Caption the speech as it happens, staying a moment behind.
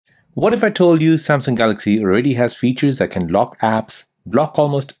What if I told you Samsung Galaxy already has features that can lock apps, block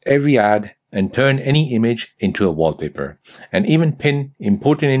almost every ad, and turn any image into a wallpaper, and even pin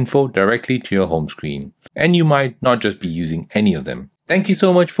important info directly to your home screen? And you might not just be using any of them. Thank you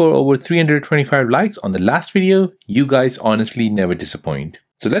so much for over 325 likes on the last video. You guys honestly never disappoint.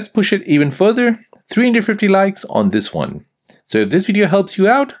 So let's push it even further. 350 likes on this one. So if this video helps you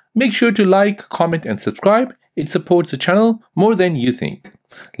out, make sure to like, comment, and subscribe. It supports the channel more than you think.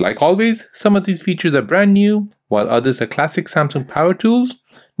 Like always, some of these features are brand new, while others are classic Samsung power tools.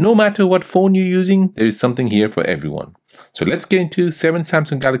 No matter what phone you're using, there is something here for everyone. So let's get into 7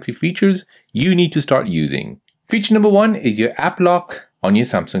 Samsung Galaxy features you need to start using. Feature number 1 is your app lock on your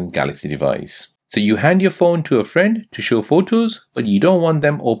Samsung Galaxy device. So you hand your phone to a friend to show photos, but you don't want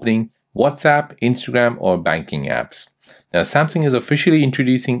them opening WhatsApp, Instagram, or banking apps. Now, Samsung is officially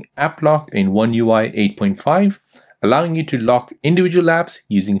introducing App Lock in One UI 8.5, allowing you to lock individual apps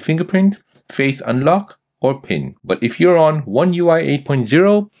using fingerprint, face unlock, or PIN. But if you're on One UI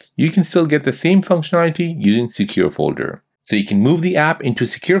 8.0, you can still get the same functionality using Secure Folder. So you can move the app into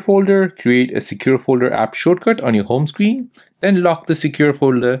Secure Folder, create a Secure Folder app shortcut on your home screen, then lock the Secure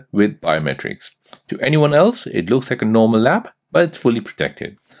Folder with biometrics. To anyone else, it looks like a normal app, but it's fully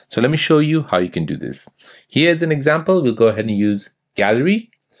protected. So let me show you how you can do this. Here's an example. We'll go ahead and use Gallery.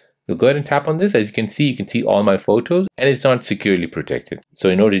 We'll go ahead and tap on this. As you can see all my photos, and it's not securely protected. So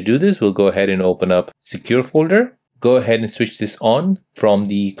in order to do this, we'll go ahead and open up Secure Folder. Go ahead and switch this on from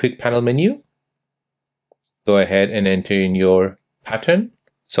the quick panel menu. Go ahead and enter in your pattern.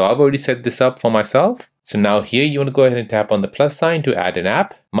 So I've already set this up for myself. So now here you want to go ahead and tap on the plus sign to add an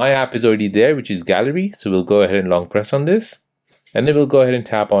app. My app is already there, which is Gallery. So we'll go ahead and long press on this. And then we'll go ahead and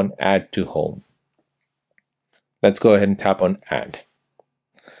tap on Add to Home. Let's go ahead and tap on Add.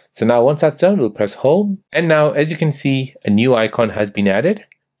 So now once that's done, we'll press Home. And now, as you can see, a new icon has been added,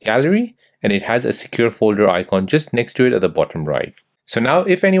 Gallery, and it has a Secure Folder icon just next to it at the bottom right. So now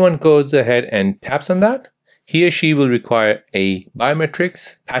if anyone goes ahead and taps on that, he or she will require a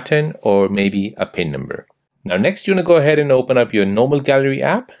biometrics, pattern, or maybe a PIN number. Now next, you want to go ahead and open up your normal Gallery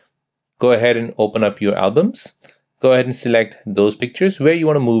app. Go ahead and open up your albums. Go ahead and select those pictures where you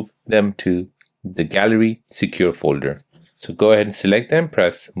want to move them to the Gallery Secure Folder. So go ahead and select them,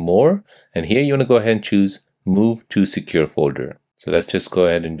 press More, and here you want to go ahead and choose Move to Secure Folder. So let's just go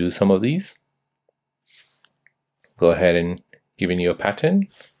ahead and do some of these. Go ahead and give in your pattern.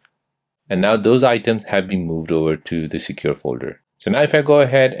 And now those items have been moved over to the Secure Folder. So now if I go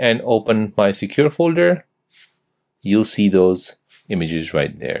ahead and open my Secure Folder, you'll see those images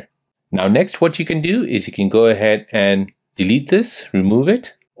right there. Now next, what you can do is you can go ahead and delete this, remove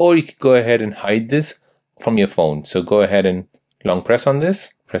it, or you can go ahead and hide this from your phone. So go ahead and long press on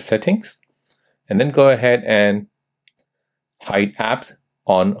this, press Settings, and then go ahead and hide apps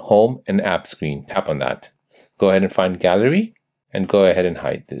on Home and App screen. Tap on that. Go ahead and find Gallery and go ahead and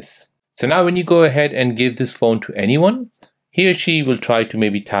hide this. So now when you go ahead and give this phone to anyone, he or she will try to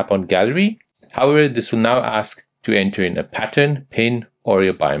maybe tap on Gallery. However, this will now ask to enter in a pattern, PIN, or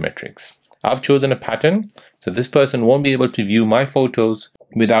your biometrics. I've chosen a pattern, so this person won't be able to view my photos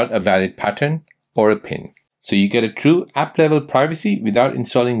without a valid pattern or a PIN. So you get a true app level privacy without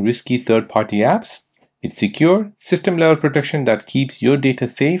installing risky third-party apps. It's secure, system level protection that keeps your data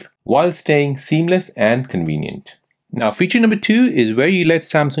safe while staying seamless and convenient. Now feature number 2 is where you let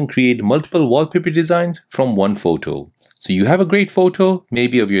Samsung create multiple wallpaper designs from one photo. So you have a great photo,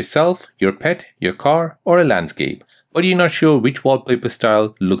 maybe of yourself, your pet, your car, or a landscape, but you're not sure which wallpaper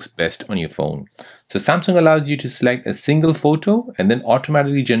style looks best on your phone. So Samsung allows you to select a single photo and then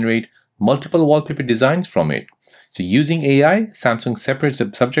automatically generate multiple wallpaper designs from it. So using AI, Samsung separates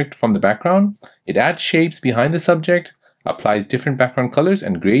the subject from the background. It adds shapes behind the subject, applies different background colors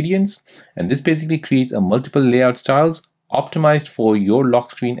and gradients, and this basically creates a multiple layout styles optimized for your lock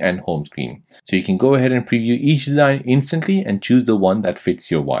screen and home screen. So you can go ahead and preview each design instantly and choose the one that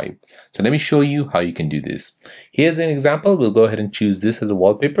fits your vibe. So let me show you how you can do this. Here's an example. We'll go ahead and choose this as a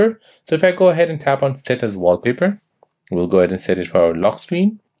wallpaper. So if I go ahead and tap on Set as Wallpaper, we'll go ahead and set it for our lock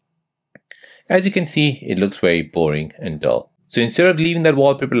screen. As you can see, it looks very boring and dull. So instead of leaving that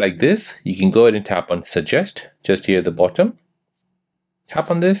wallpaper like this, you can go ahead and tap on Suggest just here at the bottom.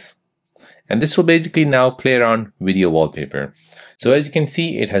 Tap on this. And this will basically now play around with your wallpaper. So as you can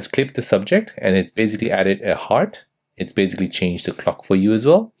see, it has clipped the subject and it's basically added a heart. It's basically changed the clock for you as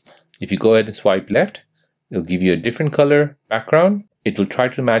well. If you go ahead and swipe left, it'll give you a different color background. It will try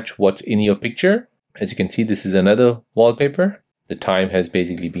to match what's in your picture. As you can see, this is another wallpaper. The time has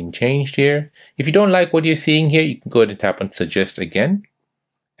basically been changed here. If you don't like what you're seeing here, you can go ahead and tap on Suggest again.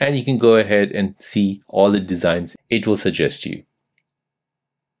 And you can go ahead and see all the designs it will suggest you.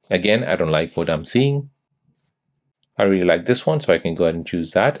 Again, I don't like what I'm seeing. I really like this one, so I can go ahead and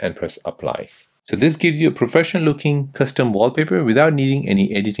choose that and press apply. So this gives you a professional looking custom wallpaper without needing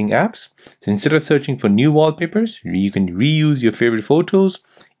any editing apps. So instead of searching for new wallpapers, you can reuse your favorite photos,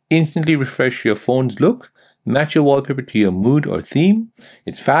 instantly refresh your phone's look, match your wallpaper to your mood or theme.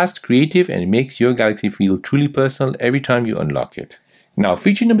 It's fast, creative, and it makes your Galaxy feel truly personal every time you unlock it. Now,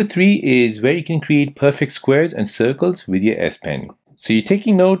 feature number 3 is where you can create perfect squares and circles with your S Pen. So you're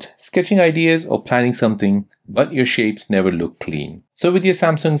taking note, sketching ideas, or planning something, but your shapes never look clean. So with your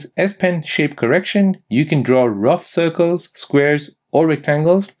Samsung's S Pen shape correction, you can draw rough circles, squares, or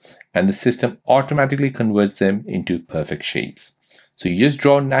rectangles, and the system automatically converts them into perfect shapes. So you just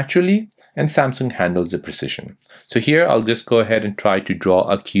draw naturally, and Samsung handles the precision. So here I'll just go ahead and try to draw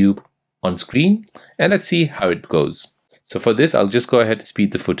a cube on screen, and let's see how it goes. So for this, I'll just go ahead and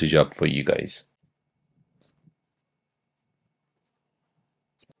speed the footage up for you guys.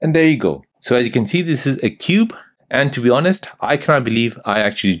 And there you go. So as you can see, this is a cube. And to be honest, I cannot believe I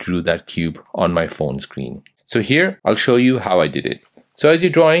actually drew that cube on my phone screen. So here, I'll show you how I did it. So as you're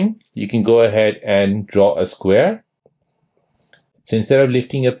drawing, you can go ahead and draw a square. So instead of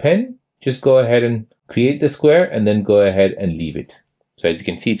lifting a pen, just go ahead and create the square and then go ahead and leave it. So as you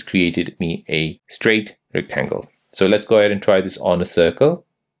can see, it's created me a straight rectangle. So let's go ahead and try this on a circle.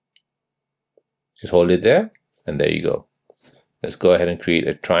 Just hold it there, and there you go. Let's go ahead and create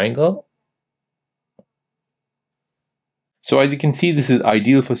a triangle. So as you can see, this is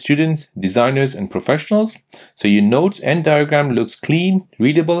ideal for students, designers, and professionals. So your notes and diagram looks clean,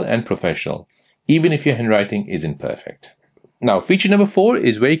 readable, and professional, even if your handwriting isn't perfect. Now, feature number 4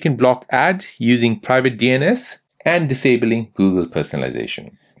 is where you can block ads using private DNS and disabling Google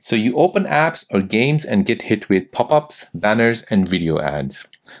personalization. So you open apps or games and get hit with pop-ups, banners, and video ads.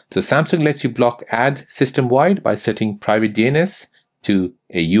 So Samsung lets you block ads system-wide by setting private DNS to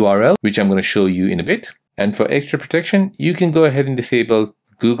a URL, which I'm going to show you in a bit. And for extra protection, you can go ahead and disable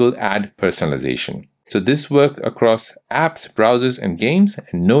Google ad personalization. So this works across apps, browsers, and games,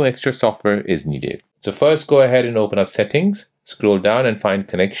 and no extra software is needed. So first, go ahead and open up settings, scroll down and find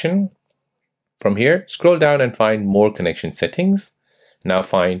connection. From here, scroll down and find more connection settings. Now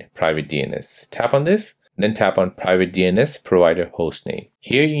find private DNS. Tap on this, then tap on private DNS provider hostname.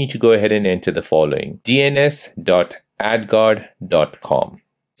 Here you need to go ahead and enter the following: dns.adguard.com.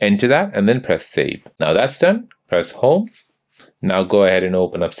 Enter that and then press save. Now that's done. Press home. Now go ahead and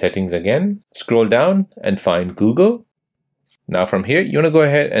open up settings again. Scroll down and find Google. Now from here, you want to go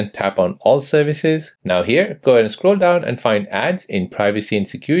ahead and tap on all services. Now here, go ahead and scroll down and find ads in privacy and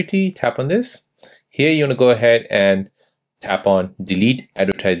security. Tap on this. Here you want to go ahead and tap on delete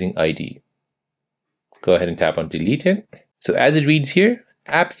advertising ID. Go ahead and tap on delete it. So as it reads here,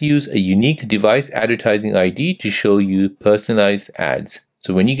 apps use a unique device advertising ID to show you personalized ads.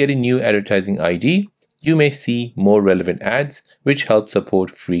 So when you get a new advertising ID, you may see more relevant ads, which help support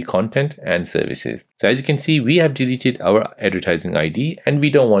free content and services. So as you can see, we have deleted our advertising ID and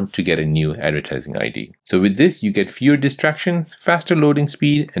we don't want to get a new advertising ID. So with this, you get fewer distractions, faster loading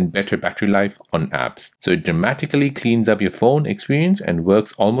speed, and better battery life on apps. So it dramatically cleans up your phone experience and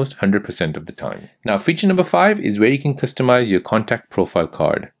works almost 100% of the time. Now, feature number 5 is where you can customize your contact profile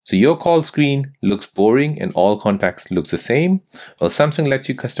card. So your call screen looks boring and all contacts looks the same. Well, Samsung lets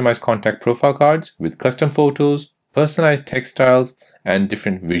you customize contact profile cards with custom photos, personalized text styles, and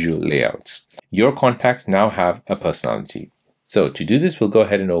different visual layouts. Your contacts now have a personality. So to do this, we'll go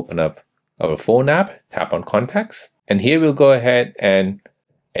ahead and open up our phone app, tap on contacts, and here we'll go ahead and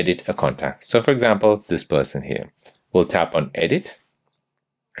edit a contact. So for example, this person here. We'll tap on edit,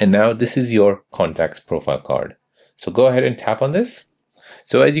 and now this is your contacts profile card. So go ahead and tap on this.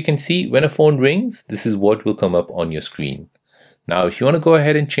 So as you can see, when a phone rings, this is what will come up on your screen. Now, if you want to go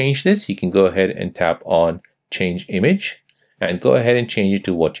ahead and change this, you can go ahead and tap on change image and go ahead and change it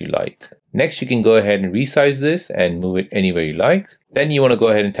to what you like. Next, you can go ahead and resize this and move it anywhere you like. Then you want to go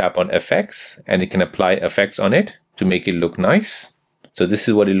ahead and tap on effects, and it can apply effects on it to make it look nice. So this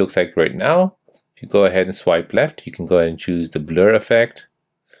is what it looks like right now. If you go ahead and swipe left, you can go ahead and choose the blur effect.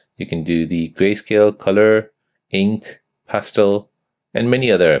 You can do the grayscale, color, ink, pastel, and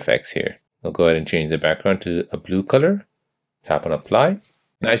many other effects here. I'll go ahead and change the background to a blue color. Tap on apply.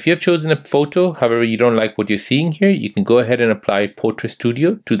 Now, if you have chosen a photo, however, you don't like what you're seeing here, you can go ahead and apply Portrait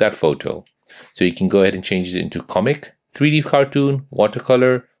Studio to that photo. So you can go ahead and change it into comic, 3D cartoon,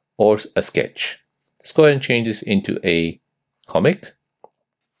 watercolor, or a sketch. Let's go ahead and change this into a comic.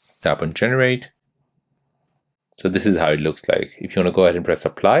 Tap on generate. So this is how it looks like. If you want to go ahead and press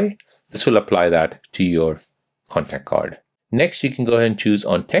apply, this will apply that to your contact card. Next, you can go ahead and choose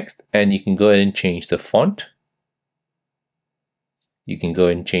on text, and you can go ahead and change the font. You can go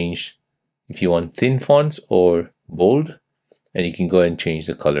and change if you want thin fonts or bold, and you can go and change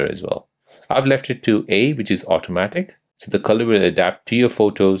the color as well. I've left it to A, which is automatic. So the color will adapt to your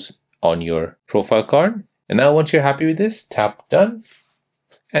photos on your profile card. And now once you're happy with this, tap done.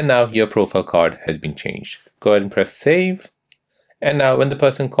 And now your profile card has been changed. Go ahead and press save. And now when the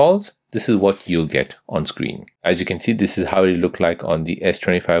person calls, this is what you'll get on screen. As you can see, this is how it looked like on the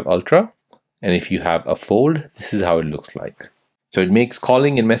S25 Ultra. And if you have a Fold, this is how it looks like. So it makes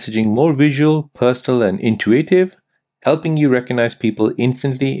calling and messaging more visual, personal, and intuitive, helping you recognize people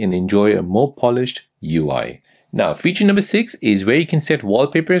instantly and enjoy a more polished UI. Now, feature number 6 is where you can set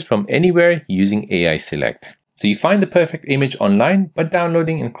wallpapers from anywhere using AI Select. So you find the perfect image online, but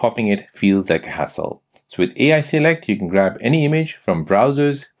downloading and cropping it feels like a hassle. So with AI Select, you can grab any image from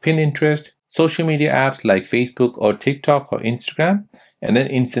browsers, Pinterest, social media apps like Facebook or TikTok or Instagram, and then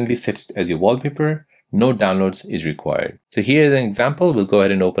instantly set it as your wallpaper. No downloads is required. So here's an example. We'll go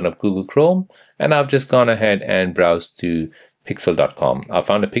ahead and open up Google Chrome, and I've just gone ahead and browsed to pixel.com. I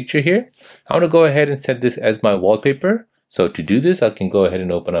found a picture here. I want to go ahead and set this as my wallpaper. So to do this, I can go ahead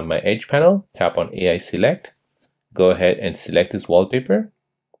and open up my Edge panel, tap on AI Select, go ahead and select this wallpaper,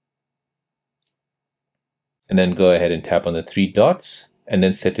 and then go ahead and tap on the 3 dots and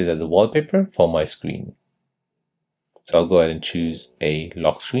then set it as a wallpaper for my screen. So I'll go ahead and choose a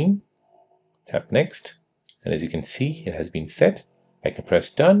lock screen. Tap next, and as you can see, it has been set. I can press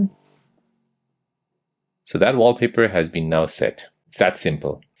done. So that wallpaper has been now set. It's that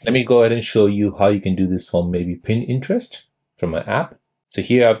simple. Let me go ahead and show you how you can do this from maybe Pinterest from an app. So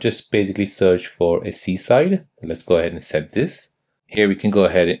here I've just basically searched for a seaside. Let's go ahead and set this. Here we can go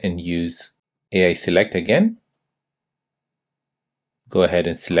ahead and use AI Select again. Go ahead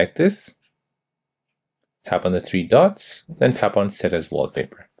and select this. Tap on the 3 dots, then tap on Set as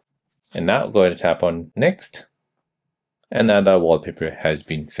Wallpaper. And now go ahead and tap on Next. And now that wallpaper has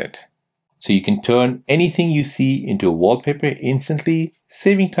been set. So you can turn anything you see into a wallpaper instantly,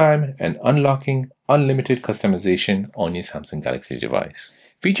 saving time and unlocking unlimited customization on your Samsung Galaxy device.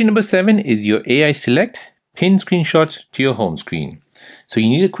 Feature number 7 is your AI Select pin screenshots to your home screen. So you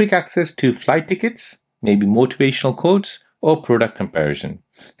need a quick access to flight tickets, maybe motivational quotes, or product comparison.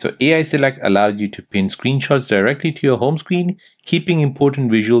 So AI Select allows you to pin screenshots directly to your home screen, keeping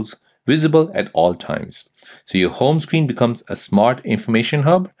important visuals visible at all times. So your home screen becomes a smart information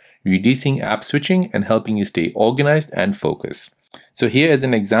hub, reducing app switching and helping you stay organized and focused. So here is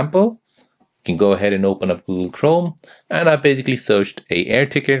an example. You can go ahead and open up Google Chrome, and I basically searched an air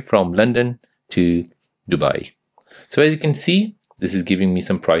ticket from London to Dubai. So as you can see, this is giving me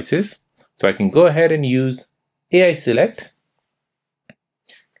some prices. So I can go ahead and use AI Select.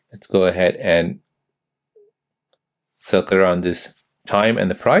 Let's go ahead and circle around this time and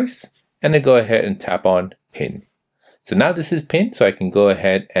the price, and then go ahead and tap on pin. So now this is pinned, so I can go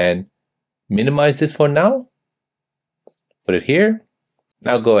ahead and minimize this for now. Put it here.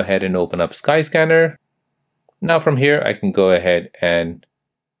 Now go ahead and open up Skyscanner. Now from here, I can go ahead and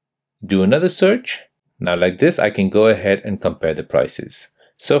do another search. Now like this, I can go ahead and compare the prices.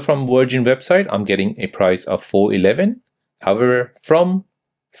 So from Virgin website, I'm getting a price of $411. However, from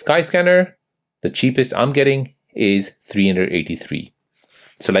Skyscanner, the cheapest I'm getting is $383.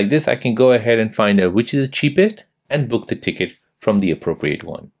 So like this, I can go ahead and find out which is the cheapest and book the ticket from the appropriate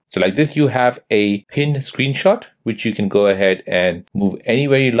one. So like this, you have a pinned screenshot, which you can go ahead and move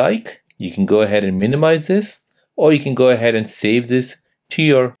anywhere you like. You can go ahead and minimize this, or you can go ahead and save this to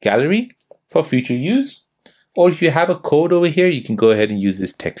your gallery for future use. Or if you have a code over here, you can go ahead and use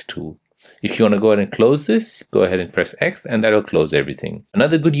this text tool. If you want to go ahead and close this, go ahead and press X, and that'll close everything.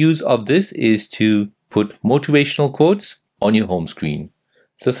 Another good use of this is to put motivational quotes on your home screen.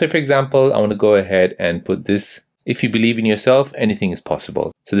 So say for example, I want to go ahead and put this: if you believe in yourself, anything is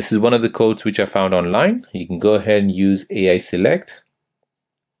possible. So this is one of the quotes which I found online. You can go ahead and use AI Select.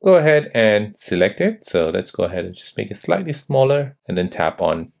 Go ahead and select it. So let's go ahead and just make it slightly smaller and then tap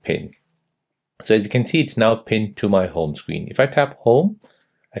on pin. So as you can see, it's now pinned to my home screen. If I tap home,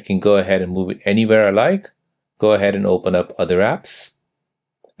 I can go ahead and move it anywhere I like. Go ahead and open up other apps,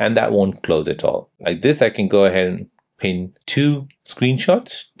 and that won't close at all. Like this, I can go ahead and pin 2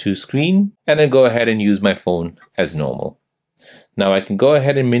 screenshots to screen, and then go ahead and use my phone as normal. Now I can go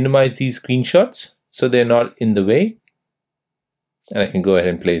ahead and minimize these screenshots so they're not in the way, and I can go ahead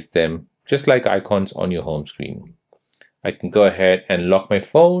and place them just like icons on your home screen. I can go ahead and lock my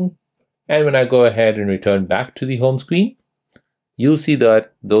phone, and when I go ahead and return back to the home screen, you'll see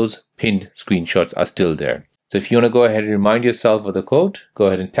that those pinned screenshots are still there. So if you want to go ahead and remind yourself of the quote, go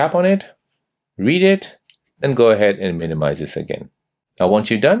ahead and tap on it, read it, then go ahead and minimize this again. Now once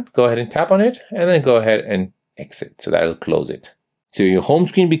you're done, go ahead and tap on it, and then go ahead and exit. So that'll close it. So your home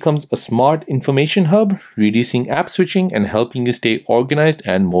screen becomes a smart information hub, reducing app switching and helping you stay organized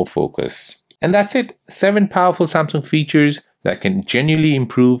and more focused. And that's it. 7 powerful Samsung features that can genuinely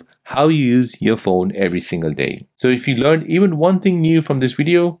improve how you use your phone every single day. So if you learned even one thing new from this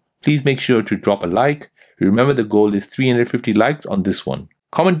video, please make sure to drop a like. Remember, the goal is 350 likes on this one.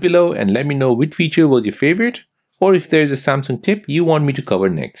 Comment below and let me know which feature was your favorite, or if there's a Samsung tip you want me to cover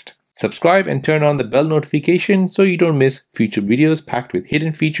next. Subscribe and turn on the bell notification so you don't miss future videos packed with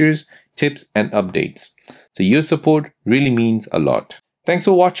hidden features, tips, and updates. So your support really means a lot. Thanks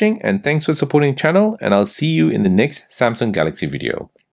for watching and thanks for supporting the channel, and I'll see you in the next Samsung Galaxy video.